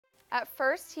At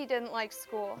first, he didn't like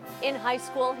school. In high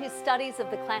school, his studies of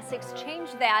the classics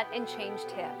changed that and changed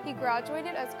him. He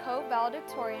graduated as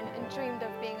co-valedictorian and dreamed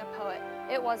of being a poet.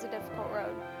 It was a difficult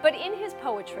road. But in his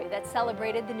poetry that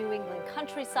celebrated the New England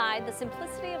countryside, the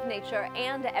simplicity of nature,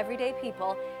 and everyday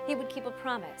people, he would keep a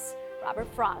promise. Robert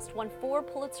Frost won 4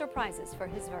 Pulitzer Prizes for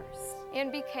his verse.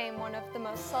 And became one of the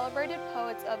most celebrated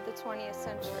poets of the 20th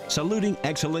century. Saluting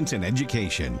excellence in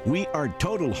education, we are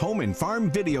Total Home and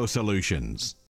Farm Video Solutions.